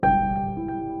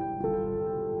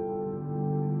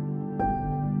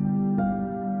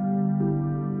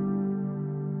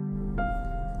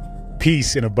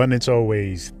Peace and abundance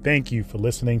always. Thank you for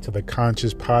listening to the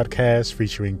Conscious Podcast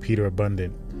featuring Peter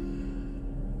Abundant.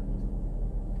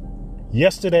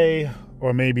 Yesterday,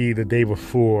 or maybe the day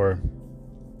before,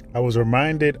 I was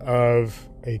reminded of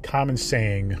a common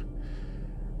saying,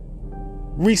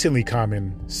 recently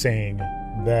common saying,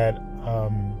 that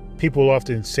people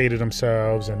often say to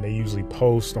themselves, and they usually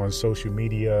post on social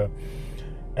media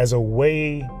as a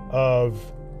way of,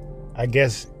 I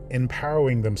guess,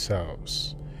 empowering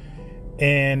themselves.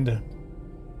 And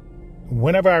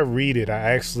whenever I read it, I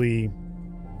actually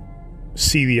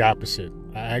see the opposite.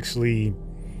 I actually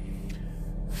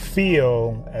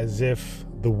feel as if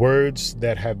the words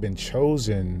that have been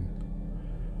chosen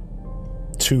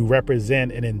to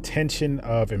represent an intention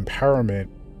of empowerment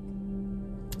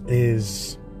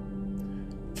is,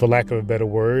 for lack of a better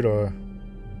word or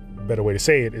a better way to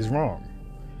say it, is wrong.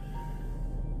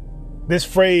 This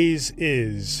phrase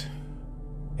is,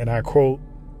 and I quote,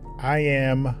 "I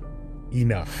am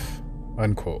enough,"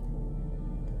 unquote.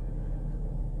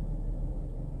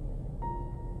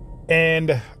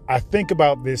 And I think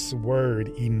about this word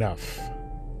enough.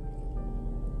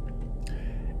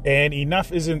 And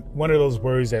enough isn't one of those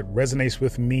words that resonates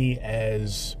with me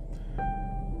as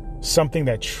something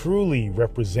that truly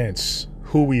represents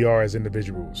who we are as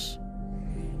individuals.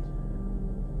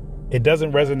 It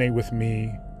doesn't resonate with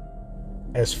me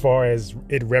as far as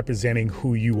it representing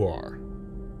who you are.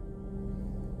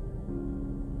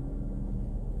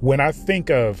 When I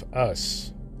think of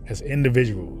us as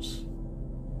individuals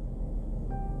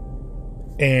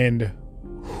and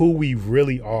who we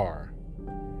really are,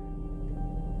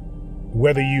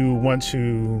 whether you want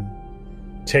to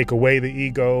take away the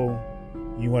ego,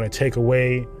 you want to take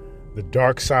away the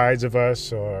dark sides of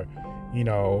us, or,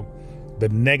 the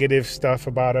negative stuff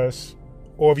about us,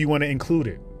 or if you want to include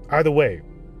it, either way,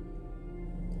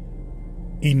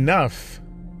 enough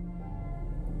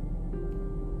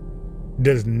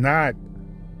does not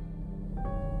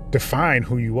define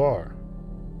who you are.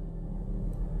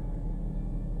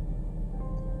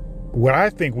 What I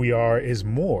think we are is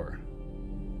more.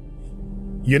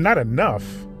 You're not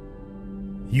enough.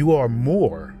 You are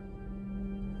more.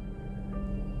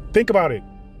 Think about it.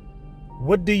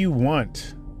 What do you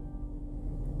want?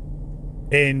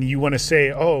 And you want to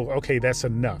say, oh, okay, that's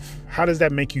enough. How does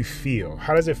that make you feel?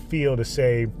 How does it feel to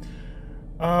say,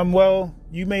 well,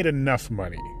 you made enough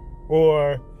money?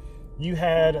 Or you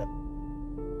had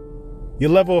your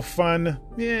level of fun,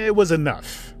 it was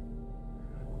enough.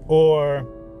 Or,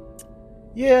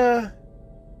 yeah,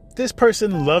 this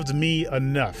person loved me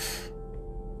enough.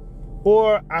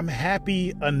 Or I'm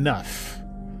happy enough.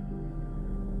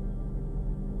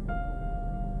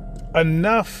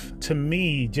 Enough to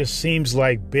me just seems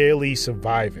like barely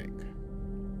surviving.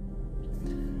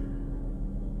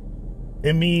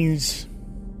 It means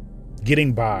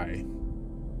getting by.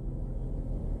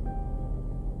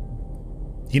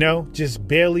 Just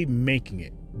barely making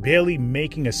it, barely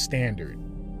making a standard.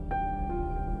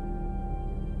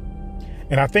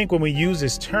 And I think when we use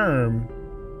this term,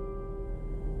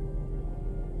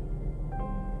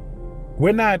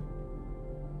 we're not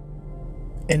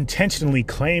intentionally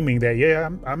claiming that,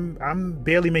 I'm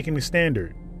barely making the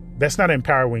standard. That's not an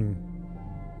empowering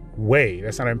way.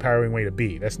 That's not an empowering way to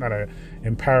be. That's not an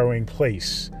empowering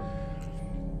place.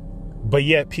 But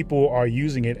yet people are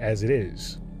using it as it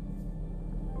is.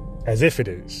 As if it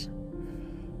is.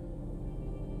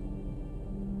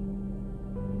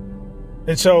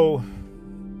 And so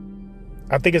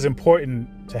I think it's important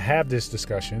to have this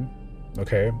discussion,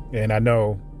 okay? And I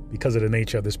know because of the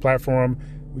nature of this platform,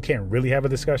 we can't really have a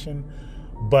discussion,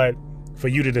 but for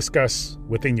you to discuss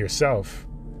within yourself,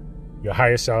 your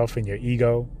higher self and your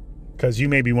ego, because you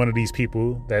may be one of these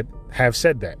people that have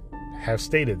said that, have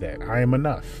stated that, I am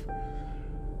enough.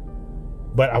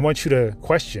 But I want you to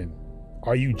question,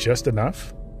 are you just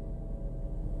enough?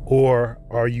 Or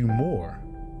are you more?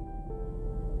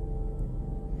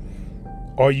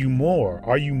 Are you more?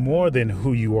 Are you more than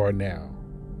who you are now?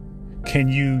 Can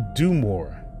you do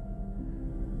more?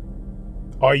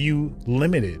 Are you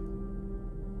limited?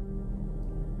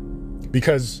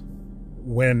 Because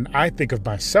when I think of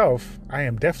myself, I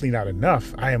am definitely not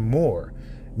enough. I am more,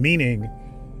 meaning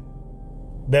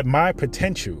that my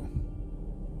potential,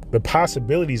 the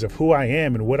possibilities of who I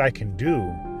am and what I can do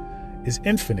is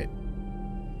infinite.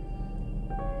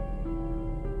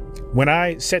 When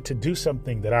I set to do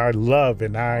something that I love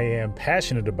and I am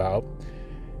passionate about,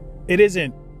 it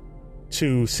isn't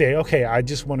to say, okay, I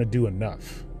just want to do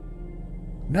enough.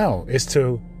 No, it's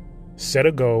to set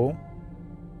a goal,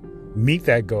 meet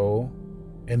that goal,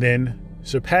 and then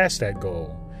surpass that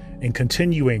goal and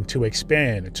continuing to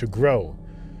expand, to grow.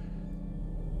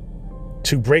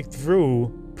 to break through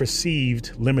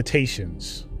perceived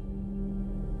limitations,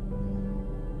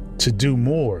 to do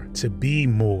more, to be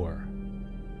more.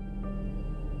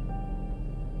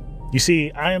 You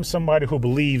see, I am somebody who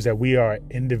believes that we are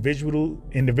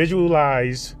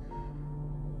individualized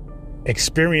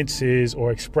experiences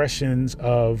or expressions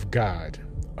of God,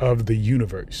 of the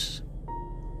universe.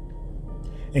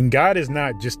 And God is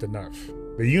not just enough.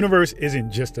 The universe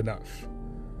isn't just enough,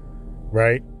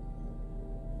 right?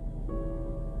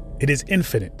 It is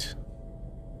infinite.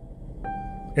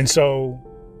 And so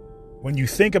when you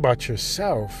think about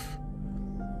yourself,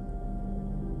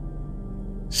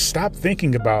 stop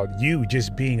thinking about you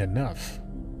just being enough.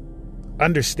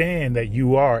 Understand that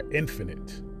you are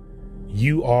infinite.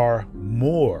 You are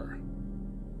more.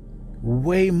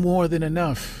 Way more than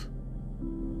enough.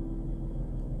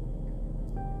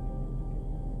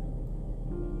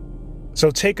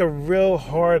 So take a real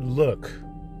hard look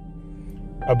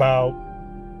about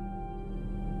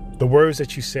the words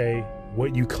that you say,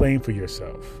 what you claim for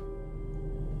yourself.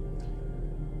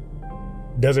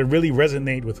 Does it really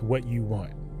resonate with what you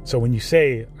want? So when you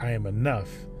say, I am enough,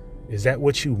 is that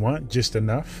what you want? Just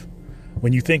enough?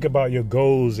 When you think about your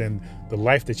goals and the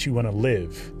life that you want to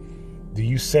live, do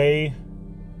you say,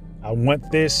 I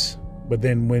want this, but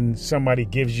then when somebody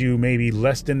gives you maybe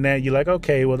less than that, you're like,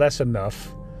 okay, well, that's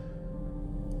enough.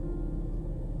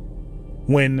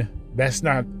 When that's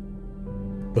not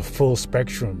the full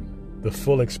spectrum, the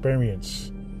full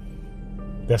experience,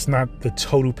 that's not the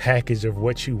total package of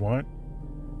what you want.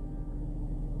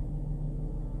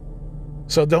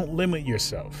 So don't limit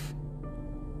yourself.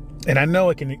 And I know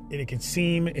it can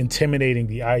seem intimidating,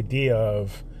 the idea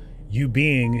of you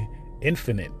being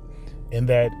infinite and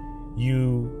that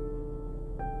you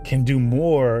can do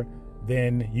more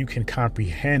than you can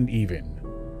comprehend even,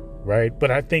 right? But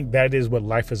I think that is what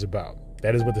life is about.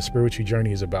 That is what the spiritual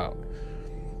journey is about.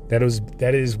 That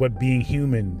is what being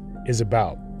human is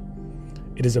about.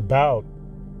 It is about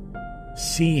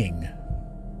seeing,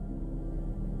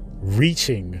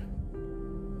 reaching,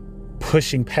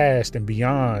 pushing past and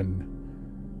beyond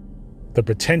the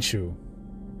potential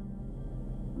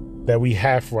that we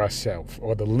have for ourselves,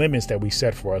 or the limits that we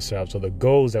set for ourselves, or the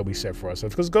goals that we set for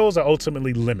ourselves. Because goals are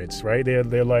ultimately limits, right?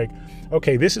 They're like,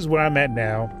 okay, this is where I'm at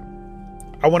now.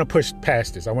 I want to push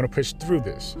past this. I want to push through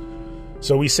this.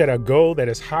 So we set a goal that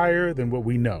is higher than what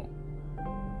we know.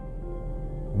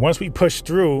 Once we push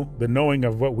through the knowing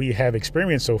of what we have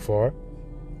experienced so far,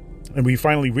 and we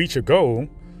finally reach a goal,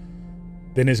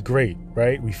 then it's great,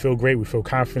 right? We feel great. We feel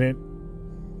confident.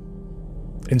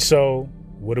 And so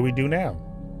what do we do now?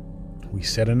 We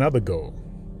set another goal.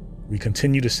 We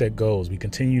continue to set goals. We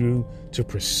continue to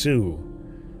pursue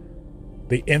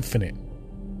the infinite,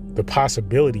 the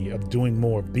possibility of doing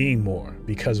more, being more,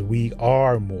 because we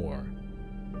are more.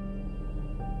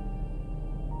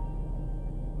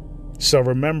 So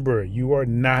remember, you are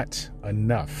not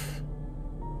enough.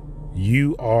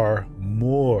 You are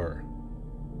more.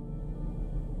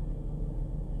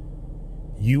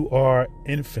 You are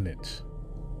infinite.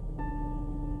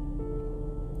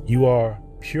 You are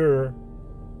pure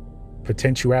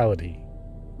potentiality.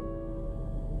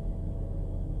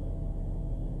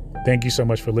 Thank you so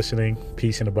much for listening.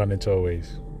 Peace and abundance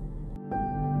always.